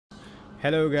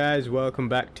Hello guys, welcome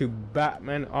back to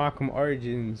Batman Arkham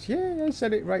Origins. Yeah, I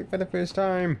said it right for the first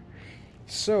time.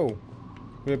 So,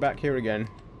 we're back here again,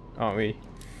 aren't we?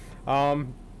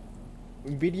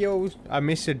 Videos, I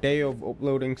missed a day of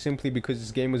uploading simply because this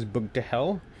game was bugged to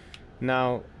hell.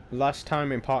 Now, last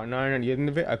time in part 9 at the end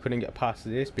of it, I couldn't get past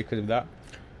this because of that.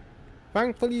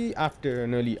 Thankfully, after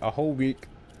nearly a whole week,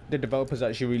 the developers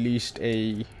actually released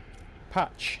a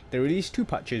patch. They released two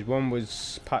patches. One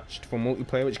was patched for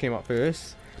multiplayer, which came out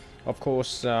first. Of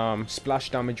course, Splash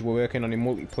Damage were working on a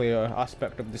multiplayer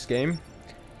aspect of this game,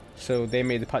 so they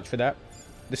made the patch for that.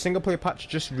 The single player patch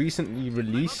just recently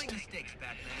released.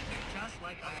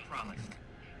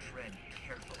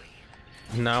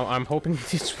 Now I'm hoping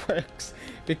this works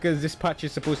because this patch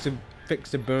is supposed to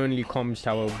fix the Burnley comms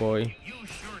tower, boy. You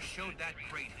sure showed that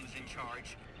crate who's in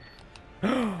charge.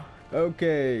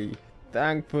 Okay.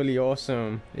 Thankfully,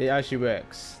 awesome. It actually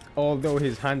works. Although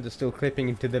his hands are still clipping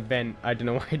into the vent. I don't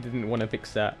know why I didn't want to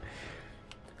fix that.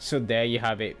 So there you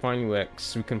have it. Finally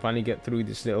works. We can finally get through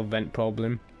this little vent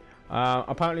problem.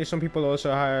 Apparently some people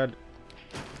also had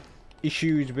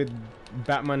issues with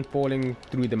Batman falling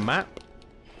through the map.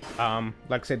 Like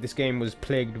I said, this game was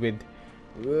plagued with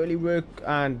early work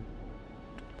and...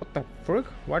 What the frick?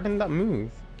 Why didn't that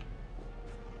move?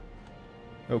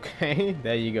 Okay,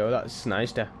 there you go. That's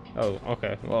nice to... Oh,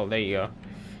 okay. Well, there you go.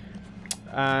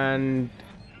 And...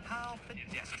 How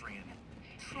pedestrian.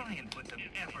 Try and put some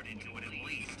effort into it at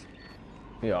least.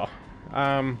 Yeah.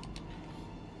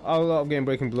 A lot of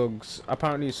game-breaking bugs.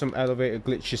 Apparently some elevator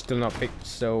glitch is still not fixed,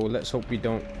 so let's hope we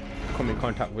don't come in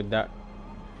contact with that.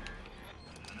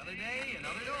 Another day,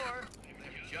 another door.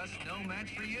 There's just no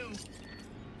match for you.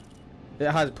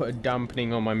 It has put a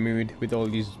dampening on my mood with all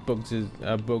these bugs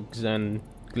and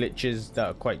glitches that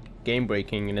are quite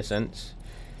game-breaking in a sense.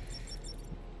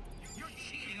 You're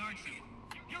cheating, aren't you?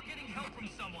 You're getting help from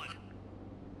someone.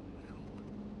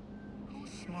 Who's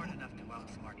smart enough to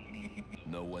outsmart me?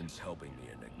 No one's helping me,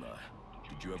 Enigma.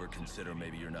 Did you ever consider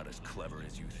maybe you're not as clever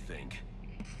as you think?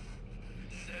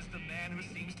 Says the man who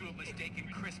seems to have mistaken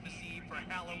Christmas Eve for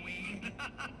Halloween.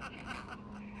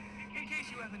 In case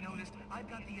you haven't noticed, I've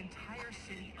got the entire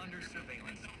city under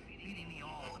surveillance, feeding me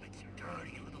all of its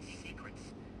dirty little secrets.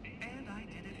 And I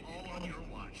did it all on your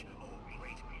watch, oh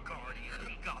great guardian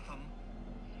of Gotham.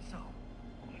 So,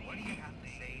 what do you have to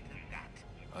say to that?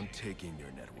 I'm taking your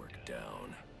network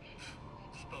down.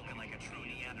 Spoken like a true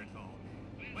Neanderthal.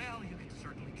 Well, you can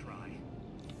certainly try.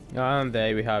 And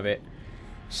there we have it.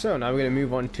 So now we're going to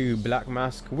move on to Black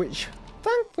Mask, which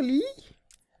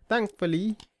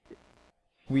thankfully,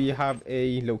 we have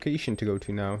a location to go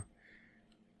to now.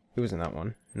 It wasn't that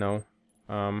one. No.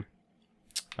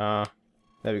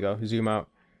 There we go. Zoom out.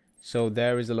 So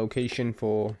there is a location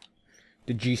for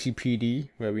the GCPD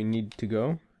where we need to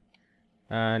go.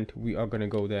 And we are going to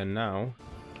go there now.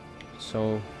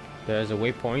 So there's a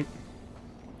waypoint.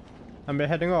 And we're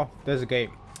heading off. There's a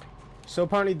gate. So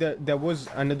apparently there was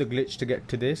another glitch to get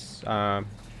to this.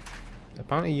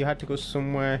 Apparently you had to go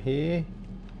somewhere here.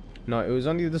 No, it was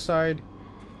on the other side.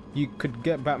 You could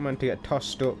get Batman to get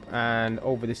tossed up and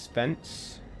over this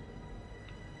fence.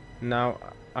 Now,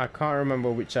 I can't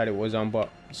remember which side it was on, but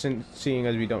seeing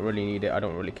as we don't really need it, I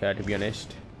don't really care, to be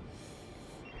honest.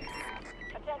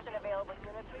 Attention available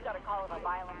units, we got a call of a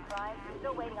violent crime. We're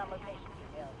still waiting on location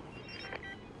details.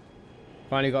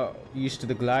 Finally got used to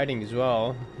the gliding as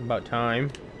well. About time.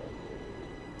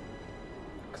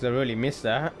 Because I really missed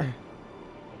that.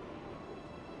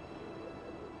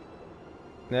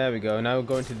 There we go. Now we're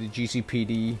going to the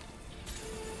GCPD.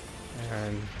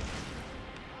 And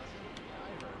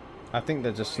I think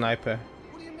there's a sniper.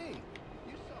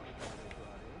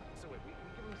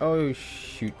 Oh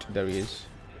shoot, there he is.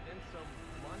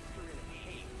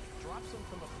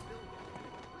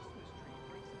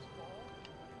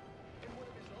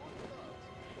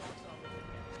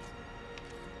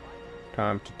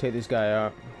 Time to take this guy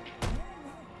out.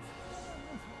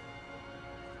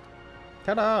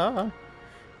 Ta-da!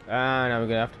 Ah, now we're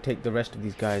gonna have to take the rest of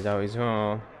these guys out as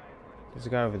well. There's a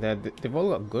guy over there. They've all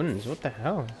got guns. What the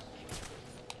hell?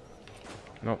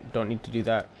 Nope, don't need to do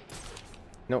that.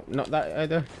 Nope, not that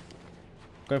either.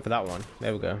 Going for that one.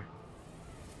 There we go.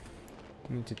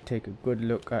 Need to take a good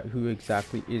look at who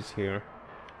exactly is here.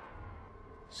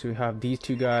 So we have these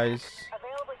two guys.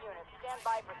 Available units, stand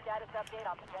by for status update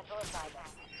on potential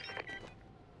assignments.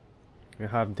 We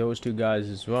have those two guys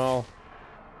as well.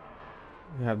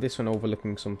 We have this one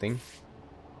overlooking something.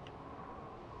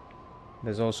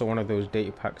 There's also one of those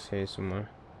data packs here somewhere.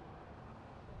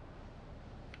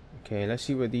 Okay, let's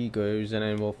see where he goes and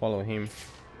then we'll follow him.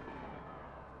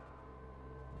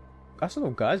 Got some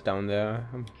little guys down there.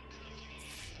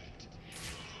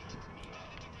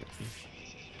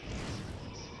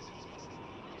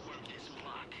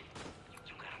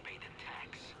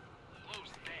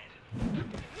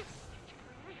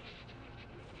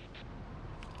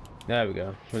 There we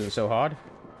go. Wasn't so hard.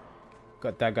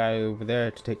 Got that guy over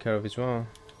there to take care of as well.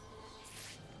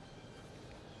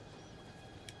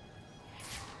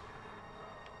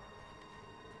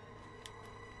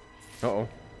 Uh-oh.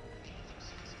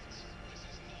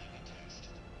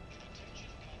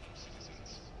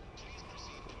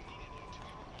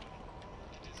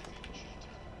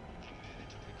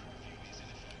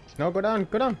 No, go down,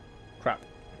 go down. Crap.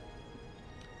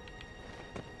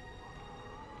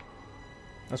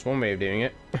 That's one way of doing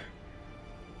it.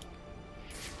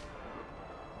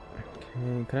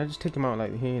 Okay, can I just take him out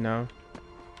like here now?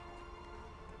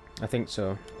 I think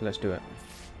so. Let's do it.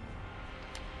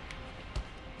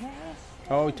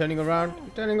 Oh, he's turning around.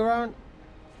 He's turning around.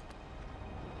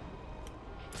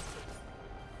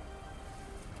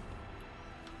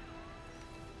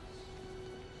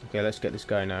 Okay, let's get this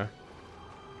guy now.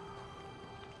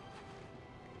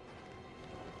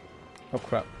 Oh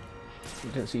crap. You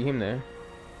didn't see him there.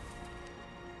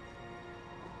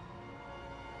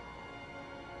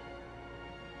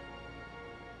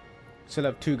 Still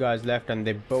have two guys left and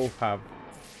they both have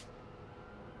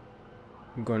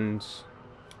guns.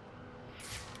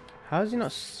 How has he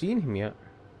not seen him yet?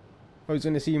 Oh, he's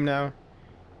gonna see him now.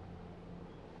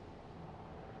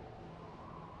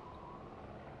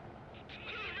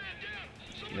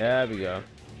 There we go.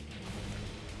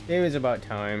 It was about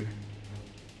time.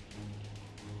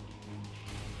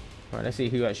 Right, let's see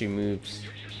who actually moves.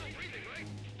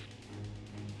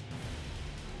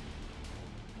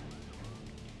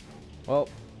 Well,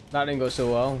 that didn't go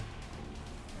so well.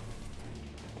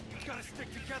 We gotta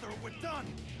stick together or we're done.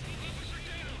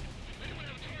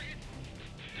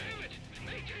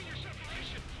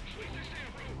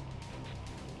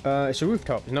 It's a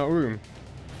rooftop, it's not a room.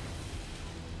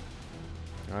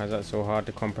 Why is that so hard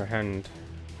to comprehend?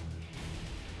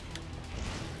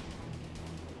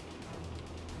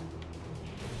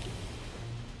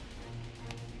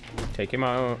 Take him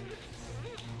out.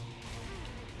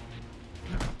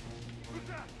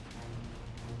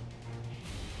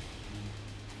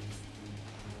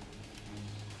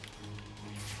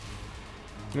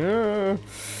 No.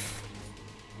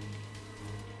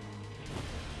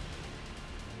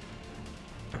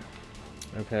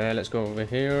 Okay, let's go over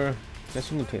here. Let's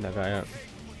see if we can take that guy out.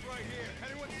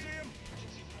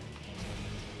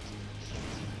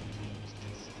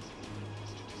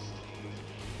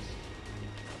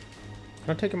 Can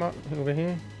I take him out over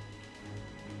here?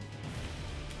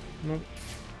 Nope.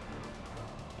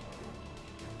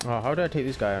 Oh, how do I take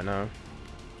this guy out now?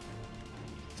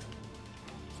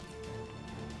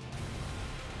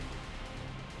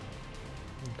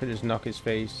 Could just knock his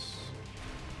face.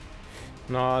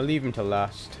 No, I'll leave him till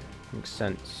last. Makes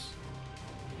sense.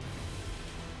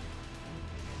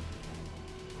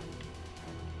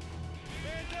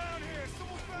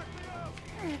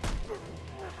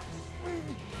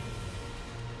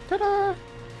 Ta-da!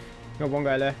 Got one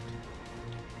guy left.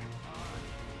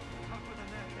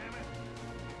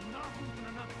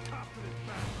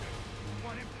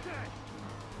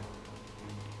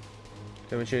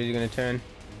 So which way is he gonna turn?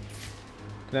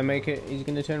 Can I make it? He's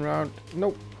gonna turn around.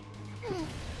 Nope.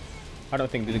 I don't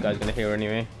think the guy's gonna hear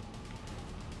anyway.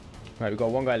 Right, we've got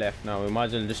one guy left now. We might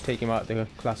as well just take him out the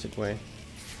classic way.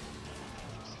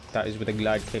 That is with a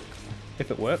glide kick.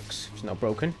 If it works, if it's not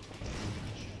broken.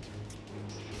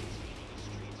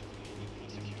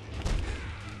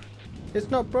 It's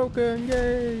not broken,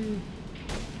 yay!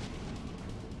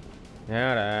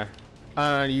 Yeah,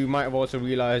 and you might have also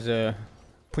realized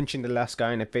punching the last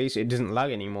guy in the face, it doesn't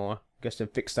lag anymore. Guess they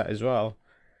fixed that as well.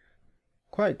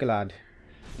 Quite glad,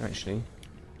 actually.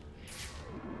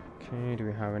 Okay, do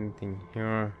we have anything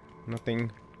here?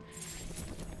 Nothing.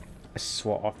 A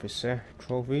SWAT officer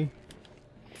trophy.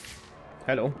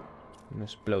 Hello.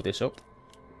 Let's blow this up.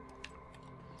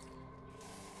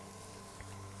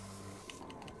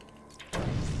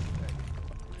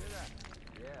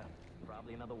 Yeah,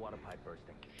 probably another water pipe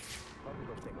bursting. Probably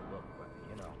go take a look, but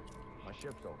you know, my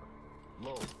shift's over.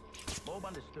 Loeb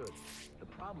understood. The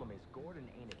problem is Gordon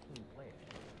ain't a team player.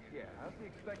 Yeah, how's he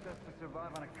expect us to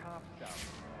survive on a cop stop?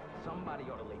 Somebody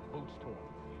ought to lay boots to him.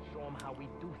 Show him how we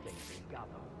do things in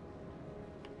Gotham.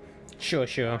 Sure,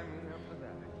 sure.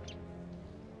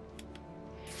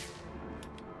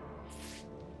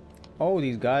 Oh,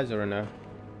 these guys are in a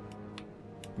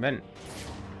vent.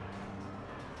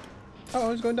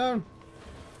 Oh, it's going down.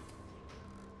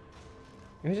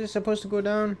 Is it supposed to go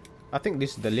down? I think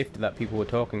this is the lift that people were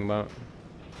talking about.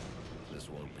 This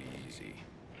won't be easy,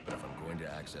 but if I'm going to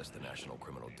access the National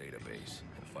Criminal Database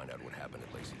and find out what happened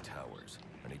at Lacey Towers,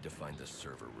 I need to find the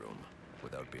server room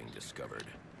without being discovered.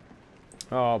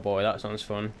 Oh boy, that sounds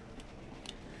fun.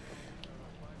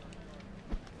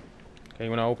 Okay, you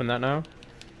want to open that now?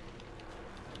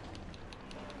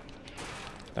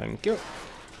 Thank you.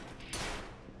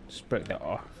 Just break that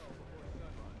off.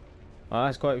 Oh,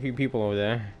 that's quite a few people over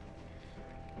there.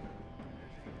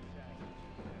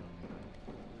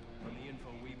 From the info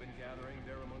we've been gathering,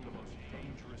 they're among the most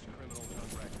dangerous criminals on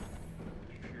record.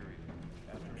 Period.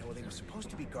 Yeah, well, they were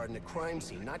supposed to be guarding the crime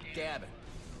scene, not Gavin.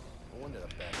 No wonder the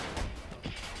best.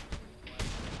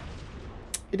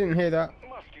 You didn't hear that.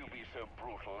 Must you be so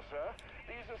brutal, sir?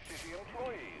 These are city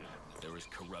employees. They're as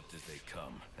corrupt as they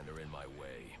come, and they're in my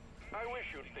way. I wish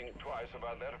you'd think twice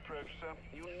about that approach, sir.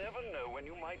 You never know when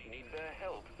you might need their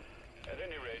help. At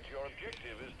any rate, your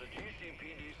objective is the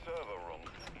GCPD server room.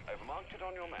 I've marked it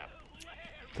on your map.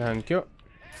 Thank you.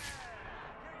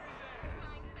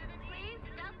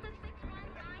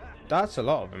 That's a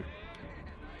lot of them.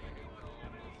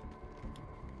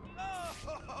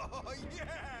 Oh, yeah!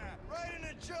 Right in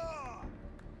the jaw!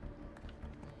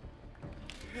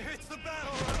 It's the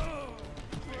battle!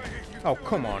 Oh,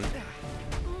 come on.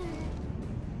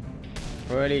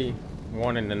 Really?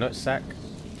 One in the nutsack?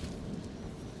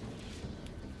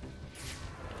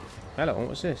 Hello,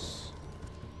 what's this?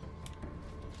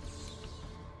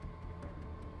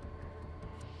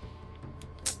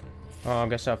 Oh, I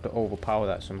guess I have to overpower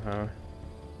that somehow.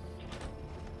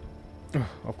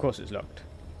 Of course it's locked.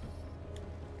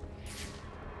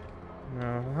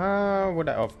 Now, how would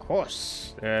I? Of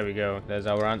course. There we go. There's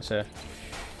our answer.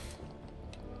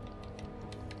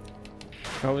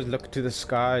 I always look to the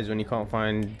skies when you can't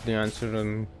find the answer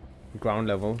on ground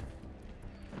level.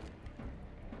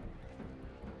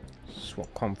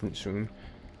 SWAT conference room.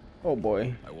 Oh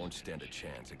boy. I won't stand a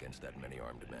chance against that many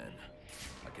armed men.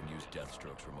 I can use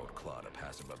Deathstroke's remote claw to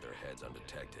pass above their heads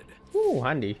undetected. Ooh,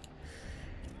 handy.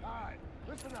 Alright,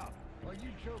 listen up. While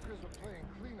you jokers were playing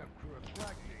cleanup crew at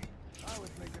Blackgate, I was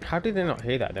making... How did they not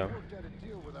hear that though? We worked out a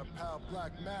deal with our pal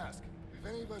Black Mask. If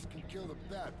any of us can kill the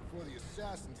Bat before the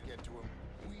assassins get to him,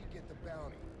 we get the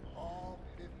bounty. All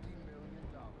 $50 million.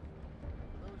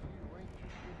 For those of you who ain't too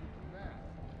good with the math,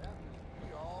 that means we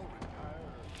all retire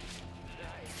early.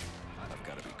 I've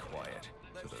got to be quiet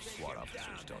so those SWAT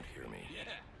officers don't hear me.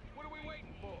 What are we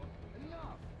waiting for?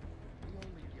 Enough! We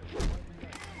only get one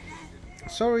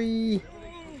night. Sorry.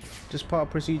 Just part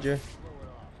of procedure.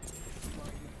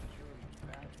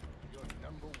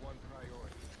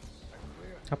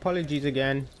 Apologies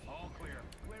again. All clear.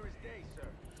 Clear as day, sir.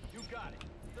 You got it.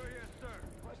 Sir, yes, sir.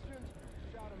 Questions?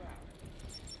 Shout 'em out.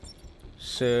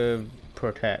 Serve,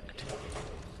 protect.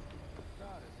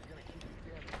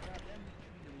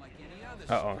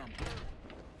 Uh-oh.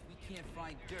 We can't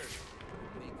find dirt.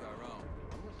 We make our own.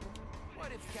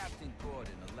 What if Captain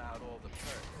Gordon allowed all the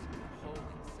perks in the holding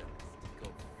cells to go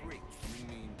free? You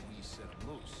mean we set him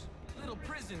loose? Little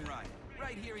prison riot,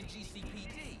 right here in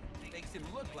GCPD. Makes him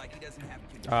look like he doesn't have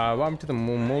control. What happened to the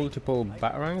multiple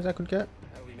batarangs I could get?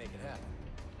 How do we make it happen?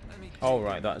 Oh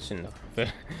right, that's enough.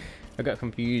 I got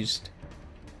confused.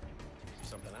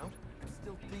 Something out? I'm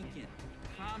still thinking.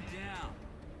 Calm down.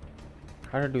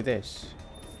 How do I do this?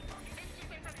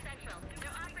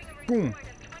 Boom.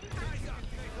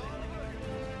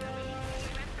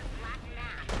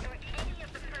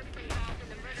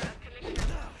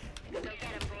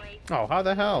 Oh, how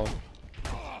the hell?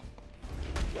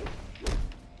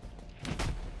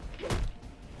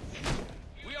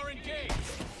 We are engaged.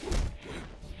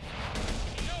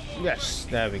 Yes,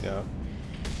 there we go.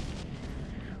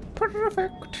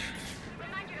 Perfect.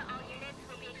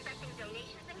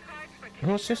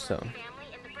 What's this though?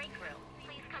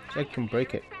 So I can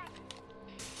break it.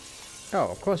 Oh,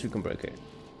 of course we can break it.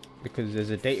 Because there's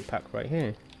a data pack right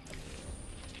here.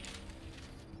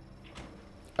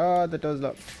 Oh, the door's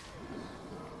locked.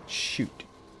 Shoot.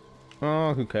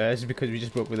 Oh, who cares? Because we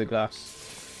just broke with the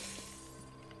glass.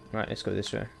 Right, let's go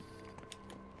this way.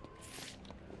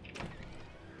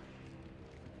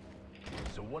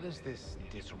 So what does this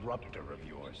disruptor of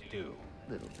yours do?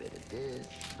 Little bit of this,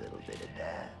 little bit of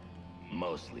that.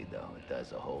 Mostly, though, it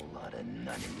does a whole lot of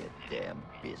none of your damn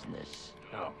business.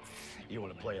 Oh, you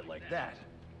want to play it like that?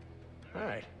 All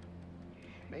right.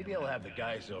 Maybe I'll have the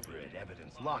guys over at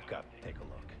Evidence Lockup take a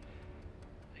look.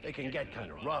 They can get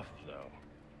kind of rough, though.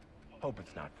 Hope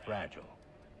it's not fragile.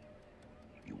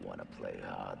 You want to play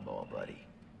hardball, buddy?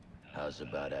 How's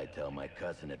about I tell my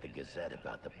cousin at the Gazette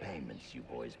about the payments you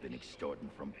boys been extorting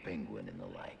from Penguin and the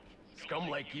like? Scum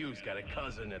like you's got a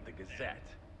cousin at the Gazette.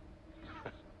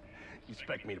 You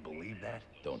expect me to believe that?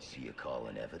 Don't see you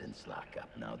calling Evidence Lockup,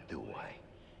 now do I?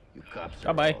 You cops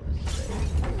are Bye-bye. all the same.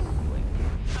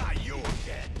 Ah, you're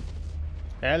dead.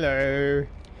 Hello.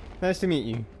 Nice to meet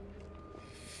you.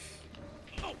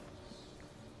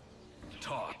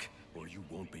 Talk, or you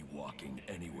won't. won't be walking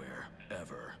anywhere,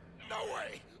 ever. No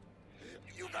way!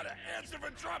 You gotta answer for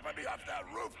dropping me off that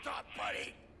rooftop,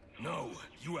 buddy! No,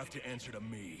 you have to answer to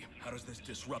me. How does this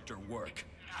disruptor work?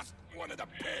 Ask one of the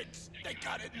pigs! They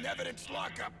got it in evidence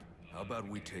lockup! How about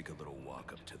we take a little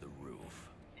walk up to the roof?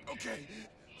 Okay,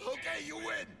 you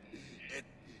win!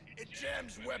 It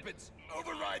jams weapons,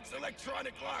 overrides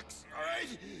electronic locks,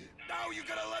 alright? Now you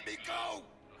gotta let me go!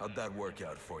 How'd that work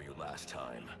out for you last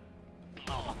time?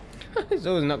 It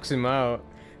always knocks him out.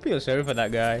 Feel sorry for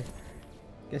that guy.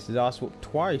 Gets his ass whooped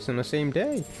twice on the same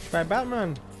day by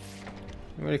Batman.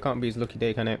 It really can't be his lucky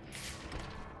day, can it?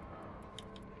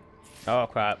 Oh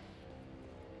crap.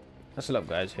 That's a lot of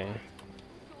guys here.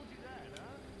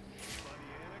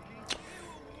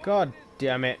 God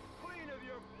damn it.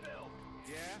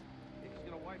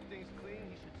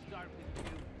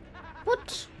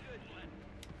 What?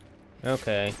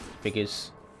 Okay,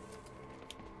 figures.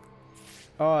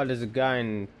 Oh, there's a guy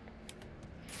in...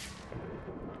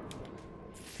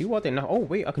 Who are they now? Oh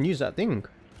wait, I can use that thing.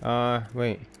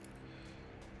 Wait.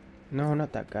 No,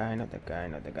 not that guy, not that guy,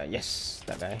 not that guy. Yes,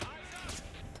 that guy.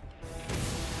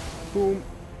 Boom.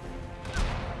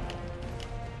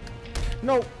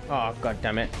 No! Oh, god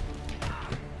damn it.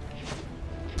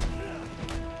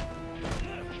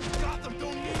 Gotham,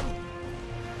 don't move!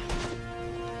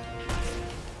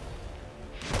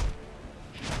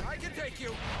 I can take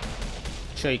you!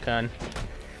 Sure you can.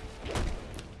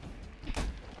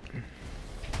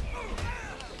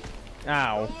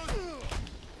 Ow.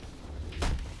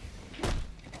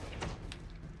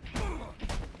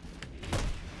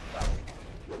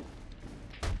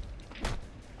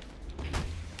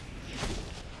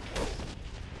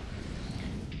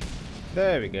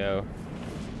 There we go.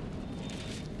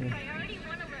 Priority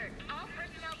 1 alert. All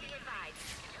personnel be advised.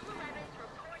 211's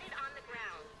reported on the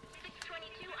ground.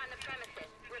 622 on the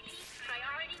premises. Repeat,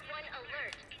 priority 1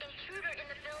 alert. Intruder in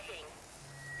the building.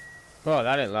 Oh,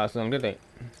 that didn't last long, did it?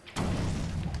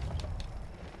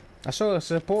 I saw a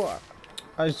support.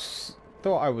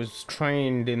 Thought I was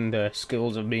trained in the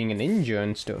skills of being a ninja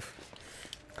and stuff.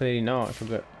 Clearly not. I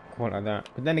forgot quite like that.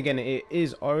 But then again, it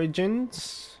is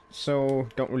Origins, so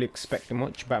don't really expect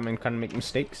much. Batman can make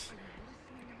mistakes.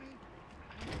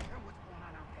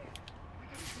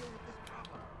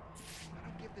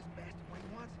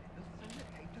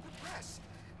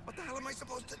 What the hell am I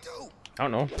supposed to do? I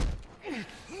don't know.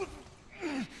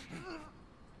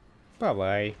 Bye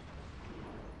bye.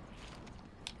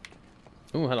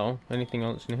 Oh, hello. Anything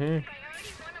else in here?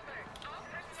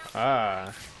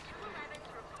 Ah.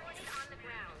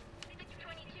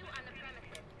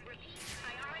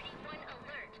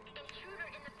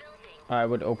 I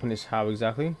would open this how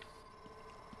exactly?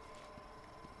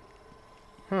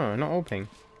 Huh, not opening.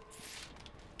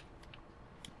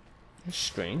 That's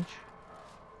strange.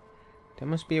 There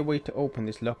must be a way to open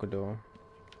this locker door.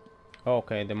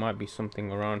 Okay, there might be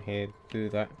something around here to do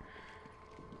that.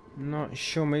 Not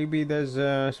sure, maybe there's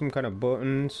some kind of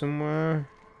button somewhere.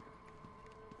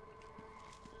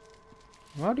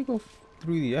 Why do you go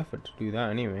through the effort to do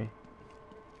that anyway?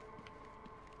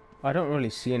 I don't really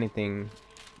see anything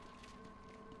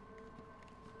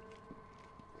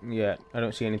yet. I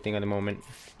don't see anything at the moment.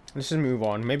 Let's just move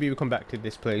on. Maybe we'll come back to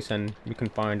this place and we can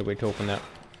find a way to open that.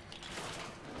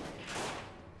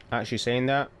 Actually saying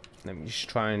that, let me just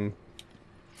try and...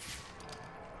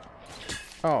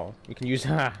 Oh, we can use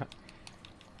that.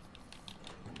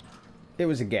 It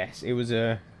was a guess. It was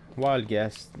a wild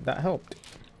guess. That helped.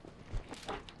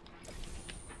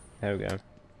 There we go.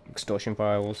 Extortion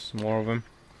files. More of them.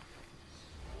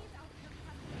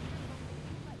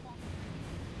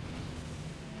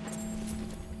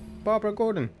 Barbara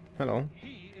Gordon. Hello.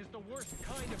 He is the worst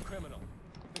kind of criminal.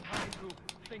 The kind who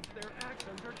thinks their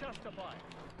actions are justified.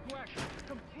 Who acts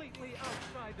completely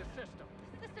outside the system.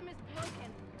 The system is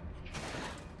broken.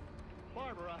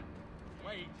 Barbara,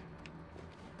 wait.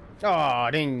 Oh,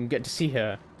 I didn't get to see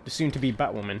her. The soon-to-be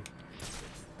Batwoman.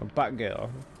 Or Batgirl.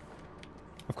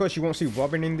 Of course, you won't see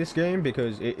Robin in this game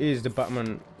because it is the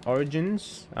Batman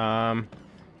Origins. I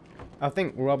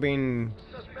think Robin...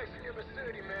 Suspects in your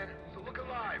vicinity, man. So look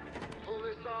alive. Pull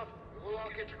this off, and we'll all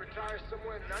get you retired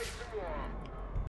somewhere nice and warm.